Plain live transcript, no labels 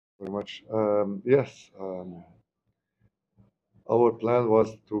very much. Yes, our plan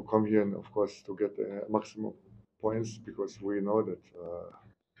was to come here and, of course, to get the maximum points because we know that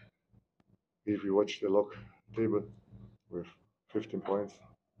if we watch the log table with 15 points,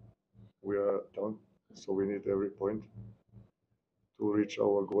 we are down. So we need every point to reach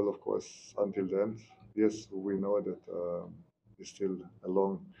our goal, of course, until the end. Yes, we know that it's still a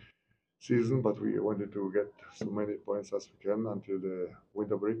long season, but we wanted to get so many points as we can until the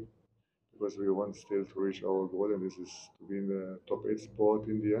winter break because we want still to reach our goal, and this is to be in the top eight spot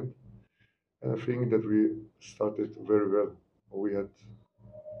in the end. And I think that we started very well. We had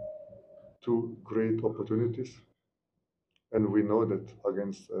two great opportunities, and we know that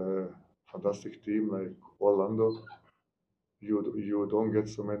against a fantastic team like Orlando, you don't get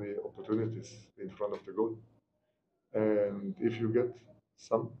so many opportunities in front of the goal. And if you get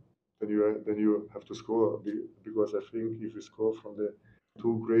some, then you have to score because I think if you score from the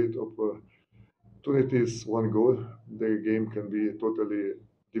two great opportunities, one goal, the game can be totally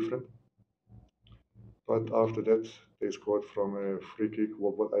different. But after that, they scored from a free kick.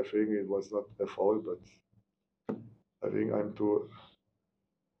 What I think it was not a foul, but I think I'm too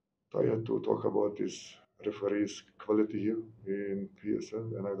tired to talk about this referees quality here in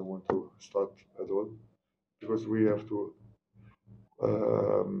PSL, and I don't want to start at all because we have to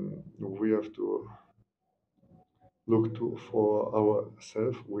look to for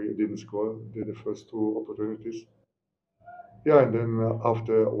ourselves. We didn't score the first two opportunities. Yeah, and then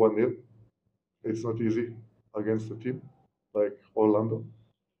after 1-0, it's not easy against a team like Orlando.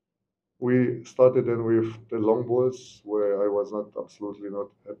 We started then with the long balls, where I was not absolutely not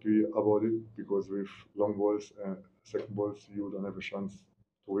happy about it because with long balls and second balls, you don't have a chance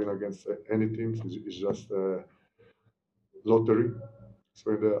to win against any teams. It's just a lottery. So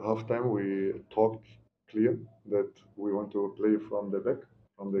in the halftime, we talked clear that we want to play from the back,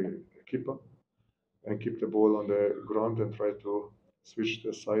 from the keeper, and keep the ball on the ground and try to switch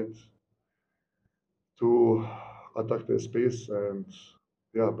the side to attack the space. And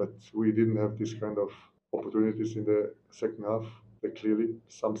yeah, but we didn't have this kind of opportunities in the second half. They clearly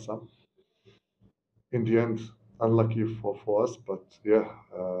some. In the end, unlucky for us, but yeah,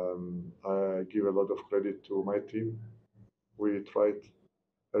 I give a lot of credit to my team. We tried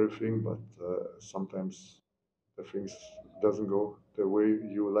everything, but sometimes the things doesn't go the way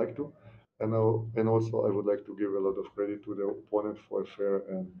you like to. And also, I would like to give a lot of credit to the opponent for a fair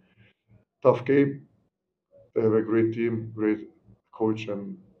and tough game. They have a great team, great coach,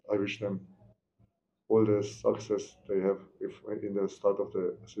 and I wish them all the success they have if in the start of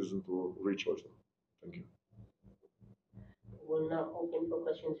the season to reach also. Thank you. We'll now open for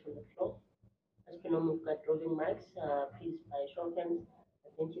questions from the floor. As per normal, we've got roving mics. Please, by show of hands,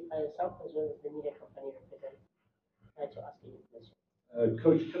 identify yourself as well as the media company represent to ask any question.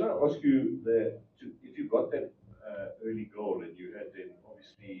 Coach, can I ask you if you got that early goal and you had then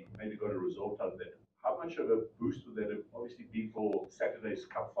obviously maybe got a result out of that, how much of a boost would that have obviously be for Saturday's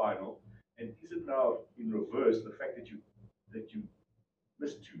cup final? And is it now in reverse the fact that you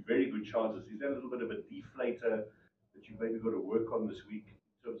missed two very good chances? Is that a little bit of a deflator that you maybe got to work on this week in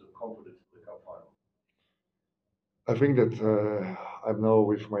terms of confidence for the cup final? I think that I'm now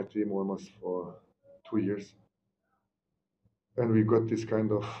with my team almost for 2 years, and we got this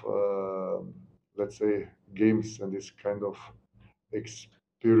kind of let's say games and this kind of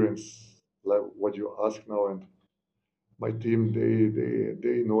experience like what you ask now. And my team,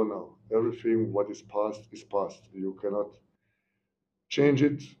 they know now everything what is past is past. You cannot change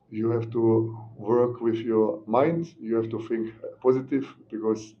it. You have to work with your mind. You have to think positive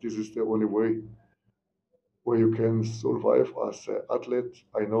because this is the only way where you can survive as an athlete.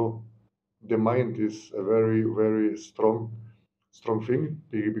 I know the mind is a very very strong thing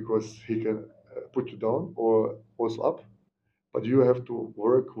because he can put you down or also up, but you have to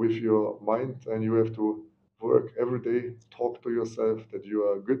work with your mind and you have to work every day, talk to yourself that you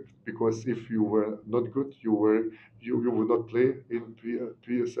are good, because if you were not good, you would not play in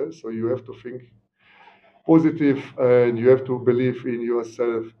PSL. So you have to think positive and you have to believe in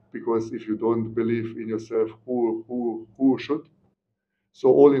yourself, because if you don't believe in yourself, who should? So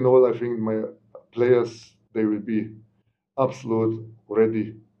all in all, I think my players, they will be absolute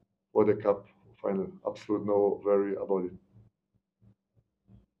ready for the cup final. Absolute no worry about it.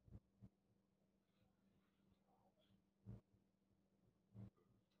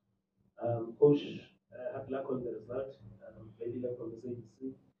 Coach, hard luck on the result. Very luck on the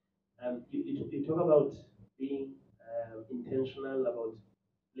ABC. You talk about being intentional about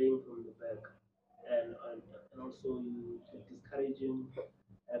playing from the back, and also you're discouraging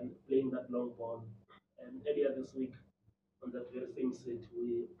playing that long ball. And earlier this week, on that very same set,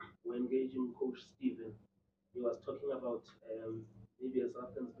 we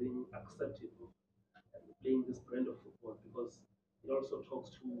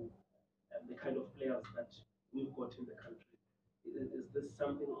this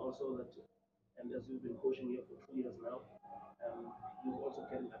something also that, and as you've been coaching here for 2 years now, you've also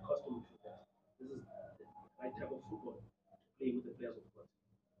getting accustomed to that. This is the right type of football to play with the players, of course.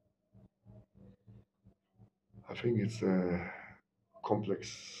 I think it's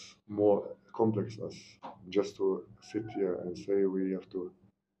complex, more complex as just to sit here and say we have to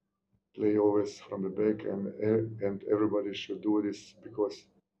play always from the back and everybody should do this because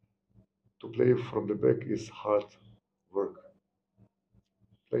to play from the back is hard work.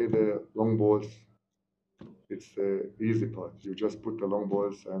 Play the long balls, it's the easy part. You just put the long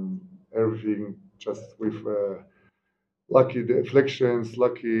balls and everything just with lucky deflections,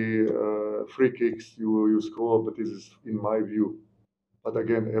 lucky free kicks you score. But this is in my view. But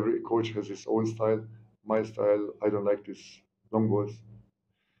again, every coach has his own style. My style, I don't like this long balls,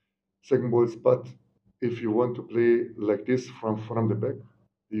 second balls. But if you want to play like this from the back,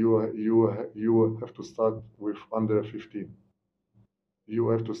 you have to start with under 15. You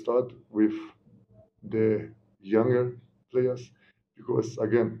have to start with the younger players because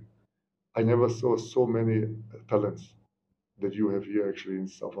again, I never saw so many talents that you have here actually in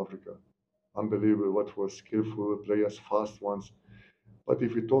South Africa. Unbelievable what was skillful players, fast ones. But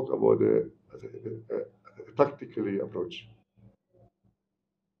if we talk about a tactically approach,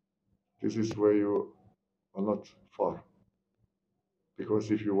 this is where you are not far.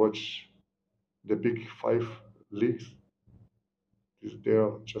 Because if you watch the big five leagues, they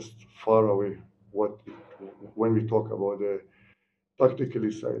are just far away. What when we talk about the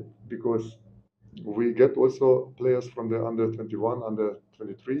tactically side, because we get also players from the under 21, under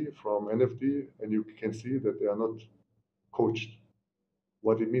 23 from NFD, and you can see that they are not coached.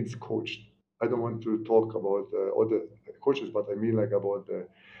 What it means coached. I don't want to talk about other coaches, but I mean like about the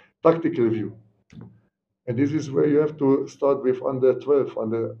tactical view. And this is where you have to start with under 12,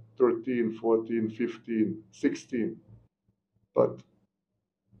 under 13, 14, 15, 16. But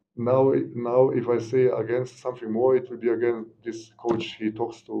now if I say against something more, it will be again this coach, he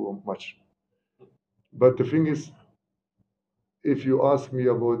talks too much. But the thing is, if you ask me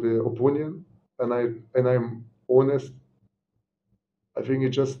about the opinion, and I'm honest, I think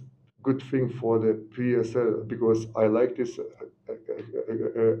it's just good thing for the PSL because I like this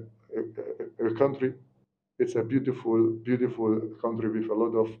country. It's a beautiful, beautiful country with a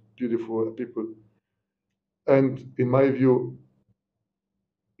lot of beautiful people. And in my view,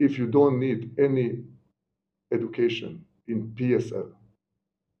 if you don't need any education in PSL,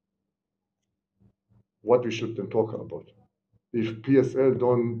 what we should then talk about? If PSL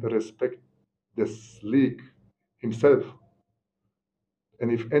don't respect this league himself,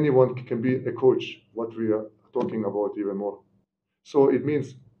 and if anyone can be a coach, what we are talking about even more. So it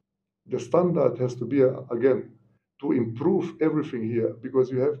means the standard has to be again to improve everything here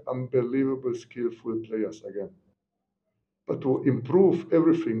because you have unbelievable skillful players again. But to improve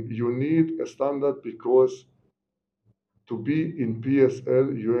everything, you need a standard because to be in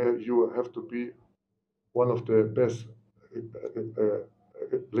PSL, you have to be one of the best,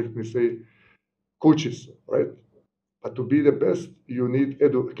 let me say, coaches, right? But to be the best, you need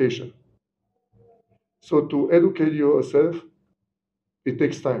education. So to educate yourself, it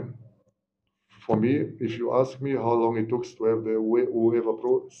takes time. For me, if you ask me how long it took to have the UEFA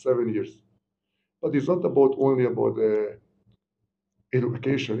Pro, 7 years. But it's not about only about the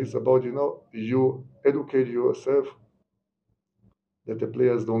education. It's about you educate yourself that the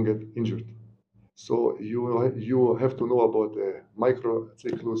players don't get injured. So you have to know about the micro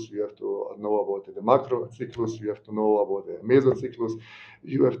cyclus, you have to know about the macro cyclus, you have to know about the meso cyclus,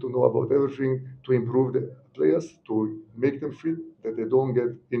 you have to know about everything to improve the players, to make them fit, that they don't get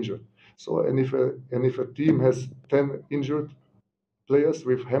injured. So and if a team has 10 injured players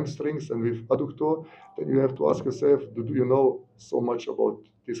with hamstrings and with adductor, then you have to ask yourself, do you know so much about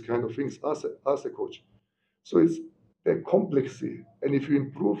these kind of things as a coach? So it's the complexity. And if you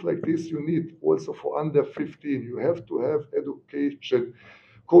improve like this, you need also for under 15, you have to have education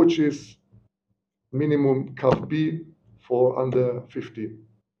coaches, minimum CAF B for under 15.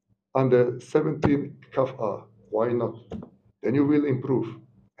 Under 17, CAF A. Why not? Then you will improve.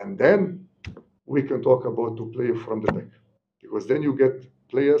 And then we can talk about to play from the back. Because then you get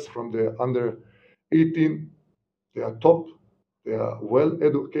players from the under 18, they are top, they are well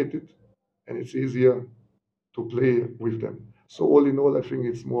educated, and it's easier to play with them. So all in all, I think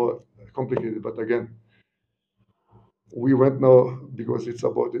it's more complicated. But again, we went now because it's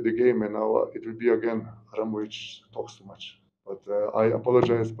about the game, and now it will be again Ramovic talks too much. But I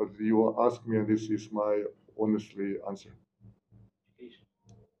apologize, but you asked me, and this is my honestly answer.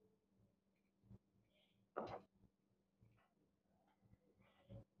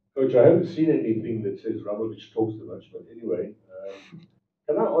 Coach, I haven't seen anything that says Ramovic talks too much, but anyway,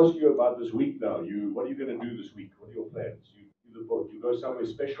 ask you about this week now. What are you going to do this week? What are your plans? You go somewhere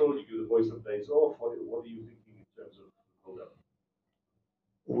special. You give the boys some days off. What are you thinking in terms of build up?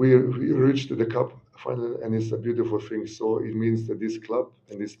 We reached the cup final, and it's a beautiful thing. So it means that this club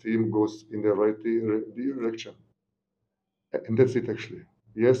and this team goes in the right direction, and that's it actually.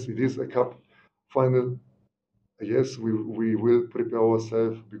 Yes, it is a cup final. Yes, we will prepare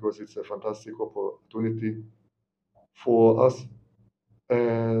ourselves because it's a fantastic opportunity for us.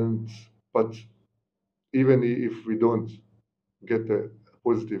 And but even if we don't get a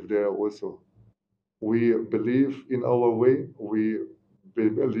positive there also, we believe in our way. We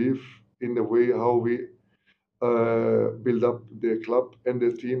believe in the way how we build up the club and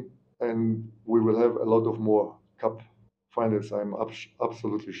the team, and we will have a lot of more cup finals. I'm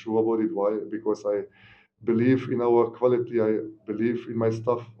absolutely sure about it. Why? Because I believe in our quality. I believe in my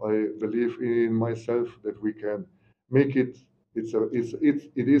stuff. I believe in myself that we can make it.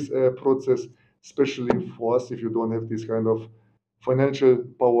 It is a process, especially for us if you don't have this kind of financial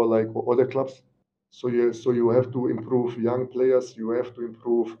power like other clubs. So you have to improve young players. You have to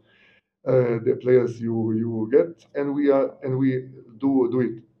improve the players you get, and we do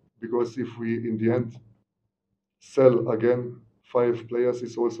it because if we in the end sell again 5 players,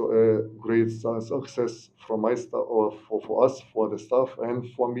 it's also a great success from my staff or for us, for the staff, and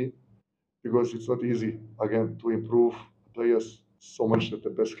for me, because it's not easy again to improve players so much that the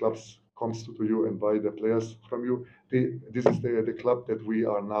best clubs comes to you and buy the players from you. This is the club that we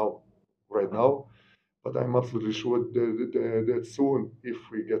are now, right now. But I'm absolutely sure that soon, if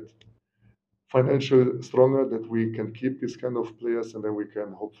we get financial stronger, that we can keep this kind of players, and then we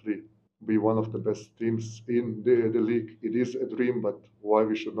can hopefully be one of the best teams in the league. It is a dream, but why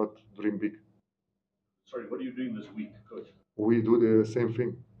we should not dream big? Sorry, what are you doing this week, coach? We do the same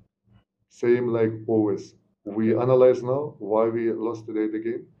thing, same like always. We analyze now why we lost the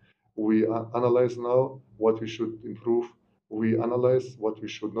game. We analyze now what we should improve. We analyze what we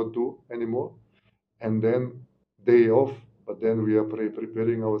should not do anymore. And then day off, but then we are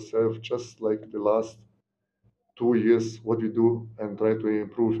preparing ourselves just like the last 2 years, what we do, and try to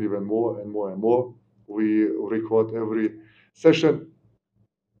improve even more and more and more. We record every session,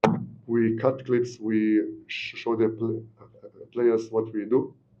 we cut clips, we show the players what we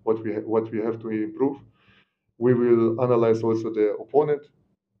do, what we have to improve. We will analyze also the opponent.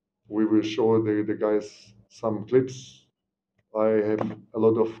 We will show the guys some clips. I have a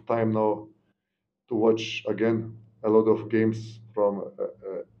lot of time now to watch again a lot of games from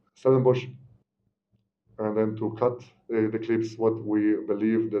Stellenbosch, and then to cut the clips what we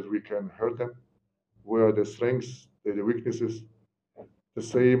believe that we can hurt them, where are the strengths, the weaknesses, the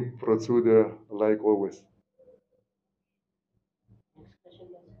same procedure like always. Next question,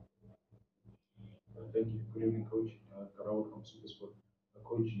 guys. Thank you. Good evening, Coach. Karao from Supersport.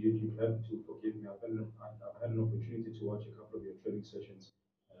 Coach, you have to forgive me. I've had an opportunity to watch a couple of your training sessions.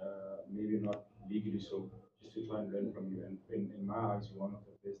 Maybe not legally so, just to try and learn from you. And in my eyes, you're one of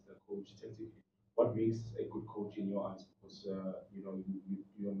the best coach technically. What makes a good coach in your eyes? Because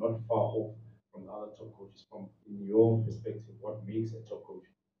you're not far off from the other top coaches. From in your perspective, what makes a top coach?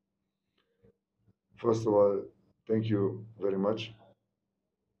 First of all, thank you very much.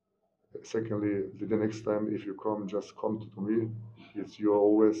 Secondly, the next time if you come, just come to me. You're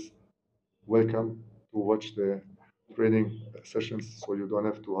always welcome to watch the training sessions, so you don't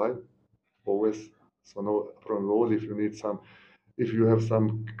have to hide. Always, so no problem at all. If you need some, if you have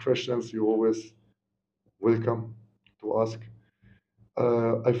some questions, you always welcome to ask.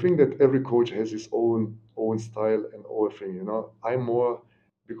 I think that every coach has his own style and own thing. I'm more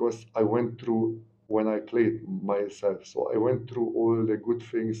because I went through when I played myself, so I went through all the good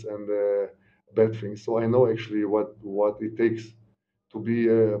things and the bad things. So I know actually what it takes to be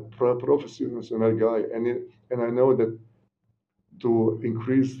a professional guy, and I know that to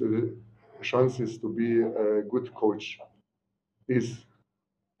increase the chances to be a good coach is,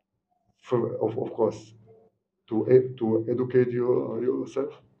 of course, to educate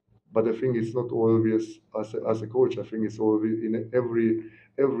yourself. But I think it's not always as a coach. I think it's always in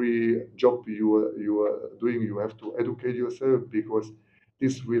every job you are doing. You have to educate yourself because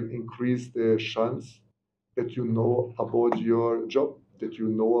this will increase the chance that you know about your job, that you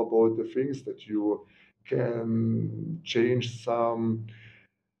know about the things that you can change some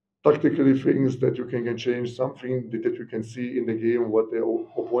tactically things, that you can change something that you can see in the game what the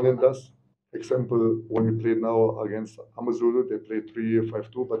opponent does. Example, when we played now against Amazulu, they played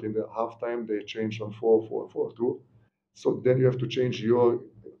 3-5-2, but in the halftime they changed on 4-4-4-2. So then you have to change your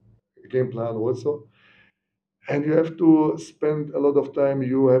game plan also. And you have to spend a lot of time,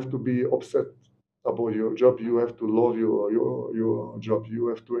 you have to be upset about your job. You have to love your job. You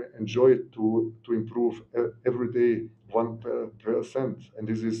have to enjoy it to improve every day 1%. And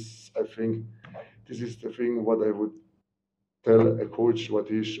this is, I think, this is the thing what I would tell a coach what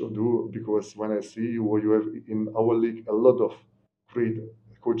he should do, because when I see you have in our league a lot of great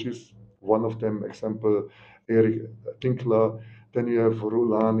coaches. One of them, example, Eric Tinkler. Then you have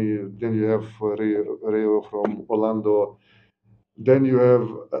Rulani. Then you have Rio from Orlando. Then you have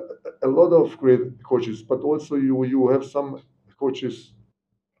a lot of great coaches, but also you have some coaches.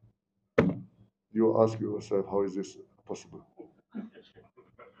 You ask yourself, how is this possible?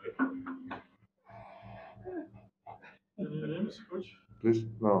 Any names, coach? Please,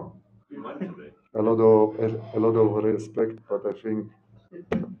 no. None today. A lot of respect, but I think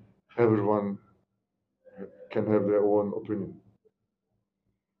everyone can have their own opinion.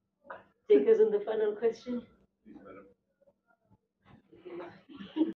 Take us on the final question.